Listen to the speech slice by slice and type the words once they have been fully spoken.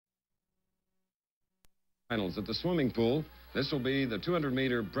Finals at the swimming pool. This will be the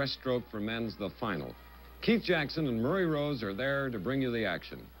 200-meter breaststroke for men's, the final. Keith Jackson and Murray Rose are there to bring you the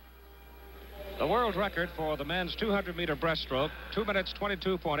action. The world record for the men's 200-meter breaststroke, 2 minutes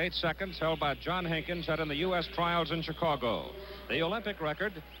 22.8 seconds, held by John Hencken, set in the U.S. trials in Chicago. The Olympic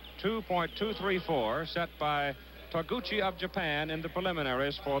record, 2.234, set by Taguchi of Japan in the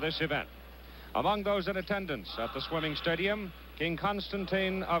preliminaries for this event. Among those in attendance at the swimming stadium, King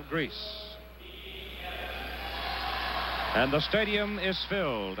Constantine of Greece. And the stadium is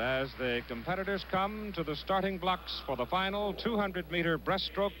filled as the competitors come to the starting blocks for the final 200-meter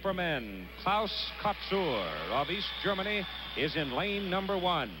breaststroke for men. Klaus Kotzur of East Germany is in lane number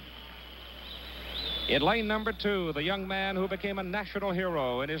 1. In lane number 2, the young man who became a national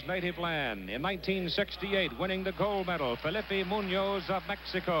hero in his native land in 1968, winning the gold medal, Felipe Munoz of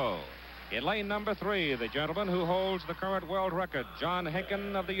Mexico. In lane number 3, the gentleman who holds the current world record, John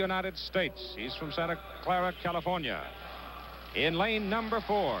Hencken of the United States. He's from Santa Clara, California. In lane number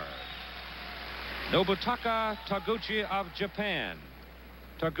 4, Nobutaka Taguchi of Japan.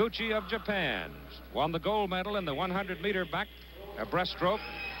 Taguchi of Japan won the gold medal in the 100-meter back breaststroke,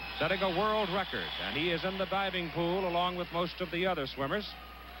 setting a world record. And he is in the diving pool along with most of the other swimmers,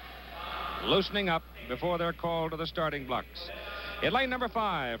 loosening up before they're called to the starting blocks. In lane number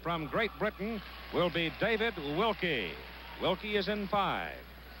 5, from Great Britain, will be David Wilkie. Wilkie is in 5.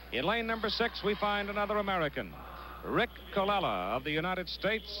 In lane number 6, we find another American, Rick Colella of the United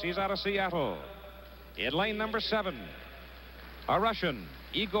States. He's out of Seattle. In lane number 7, a Russian,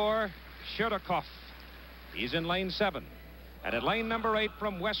 Igor Sherdakov. He's in lane 7. And in lane number 8,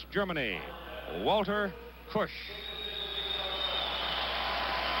 from West Germany, Walter Kusch.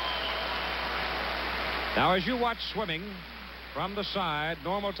 Now, as you watch swimming from the side,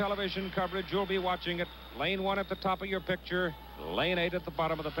 normal television coverage, you'll be watching it. Lane 1 at the top of your picture, lane 8 at the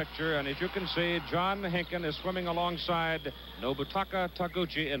bottom of the picture. And as you can see, John Hencken is swimming alongside Nobutaka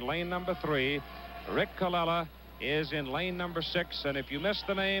Taguchi in lane number 3. Rick Colella is in lane number 6. And if you missed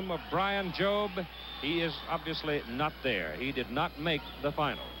the name of Brian Job, he is obviously not there. He did not make the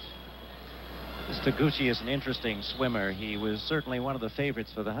finals. This Taguchi is an interesting swimmer. He was certainly one of the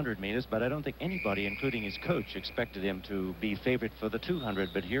favorites for the 100 meters, but I don't think anybody, including his coach, expected him to be favorite for the 200.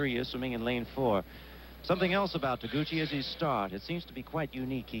 But here he is swimming in lane 4. Something else about Taguchi is his start. It seems to be quite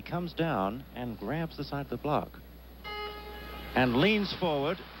unique. He comes down and grabs the side of the block and leans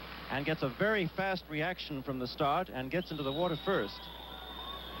forward and gets a very fast reaction from the start and gets into the water first.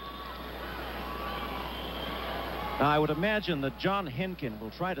 Now, I would imagine that John Hencken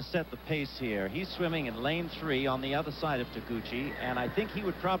will try to set the pace here. He's swimming in lane 3 on the other side of Taguchi, and I think he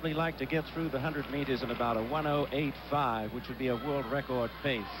would probably like to get through the 100 meters in about a 1:08.5, which would be a world record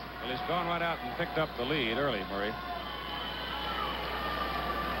pace. Well, he's gone right out and picked up the lead early, Murray.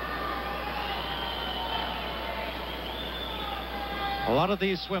 A lot of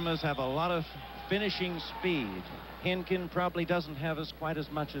these swimmers have a lot of finishing speed. Hencken probably doesn't have quite as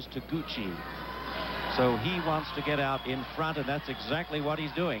much as Taguchi. So he wants to get out in front, and that's exactly what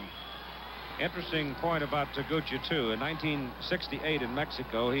he's doing. Interesting point about Taguchi, too. In 1968 in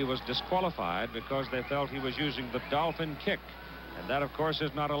Mexico, he was disqualified because they felt he was using the dolphin kick. And that, of course,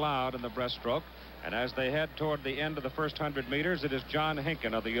 is not allowed in the breaststroke. And as they head toward the end of the first 100 meters, it is John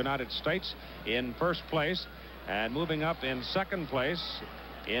Hencken of the United States in first place. And moving up in second place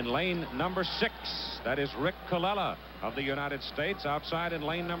in lane number 6, that is Rick Colella of the United States. Outside in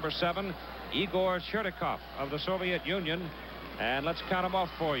lane number 7, Igor Sherdakov of the Soviet Union. And let's count them off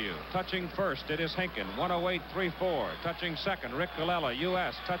for you. Touching first, it is Hencken, 1:08.34. Touching second, Rick Colella,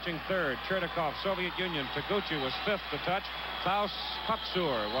 U.S. Touching third, Sherdakov, Soviet Union. Taguchi was 5th to touch. Klaus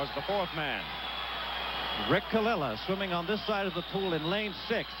Kotzur was the 4th man. Rick Colella, swimming on this side of the pool in lane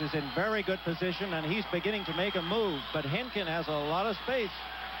 6, is in very good position, and he's beginning to make a move. But Hencken has a lot of space.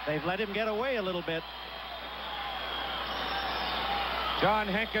 They've let him get away a little bit. John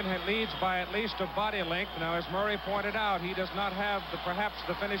Hencken leads by at least a body length. Now, as Murray pointed out, he does not have perhaps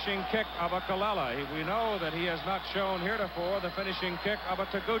the finishing kick of a Colella. We know that he has not shown heretofore the finishing kick of a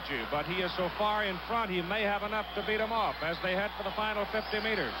Taguchi, but he is so far in front, he may have enough to beat him off as they head for the final 50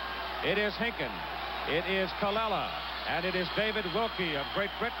 meters. It is Hencken, it is Colella, and it is David Wilkie of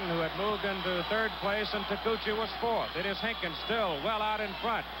Great Britain who had moved into 3rd place, and Taguchi was 4th. It is Hencken still well out in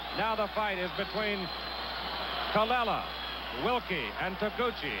front. Now the fight is between Colella, Wilkie, and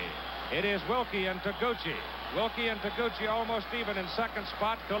Taguchi. It is Wilkie and Taguchi. Wilkie and Taguchi almost even in second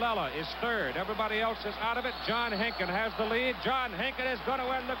spot. Colella is 3rd. Everybody else is out of it. John Hencken has the lead. John Hencken is going to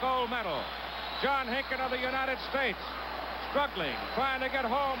win the gold medal. John Hencken of the United States, struggling, trying to get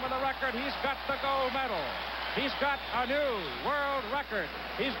home with a record. He's got the gold medal. He's got a new world record.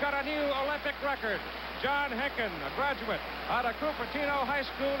 He's got a new Olympic record. John Hencken, a graduate out of Cupertino High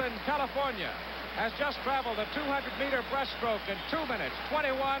School in California, has just traveled a 200-meter breaststroke in 2 minutes,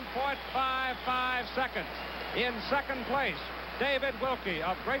 21.55 seconds. In second place, David Wilkie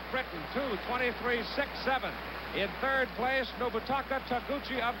of Great Britain, 2:23.67. In third place, Nobutaka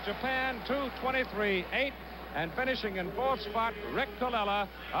Taguchi of Japan, 2:23.8. And finishing in fourth spot, Rick Colella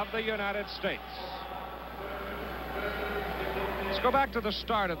of the United States. Let's go back to the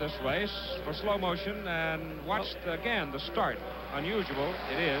start of this race for slow motion and watch, again, the start. Unusual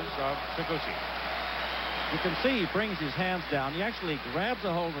it is of Taguchi. You can see he brings his hands down. He actually grabs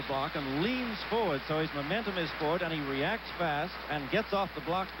a hold of the block and leans forward, so his momentum is forward, and he reacts fast and gets off the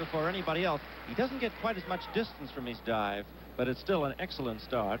blocks before anybody else. He doesn't get quite as much distance from his dive, but it's still an excellent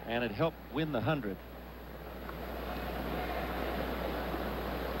start, and it helped win the 100.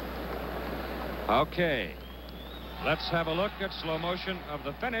 Okay, let's have a look at slow motion of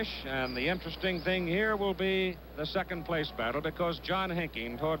the finish, and the interesting thing here will be the second place battle, because John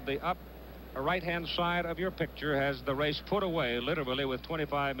Hencken, toward the right-hand side of your picture, has the race put away, literally, with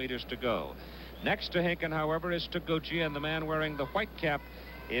 25 meters to go. Next to Hencken, however, is Taguchi, and the man wearing the white cap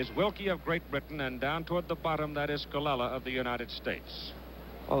is Wilkie of Great Britain, and down toward the bottom, that is Colella of the United States.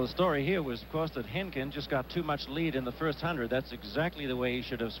 Well, the story here was, of course, that Hencken just got too much lead in the first 100. That's exactly the way he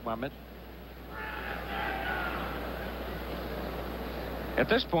should have swum it. At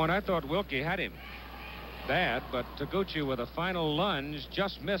this point, I thought Wilkie had him bad, but Taguchi, with a final lunge,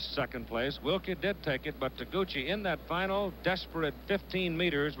 just missed second place. Wilkie did take it, but Taguchi, in that final desperate 15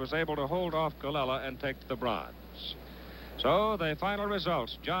 meters, was able to hold off Colella and take the bronze. So the final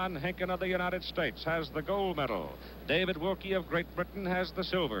results: John Hencken of the United States has the gold medal. David Wilkie of Great Britain has the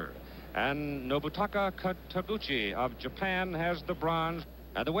silver. And Nobutaka Taguchi of Japan has the bronze.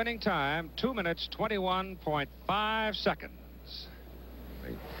 And the winning time, 2 minutes, 21.5 seconds.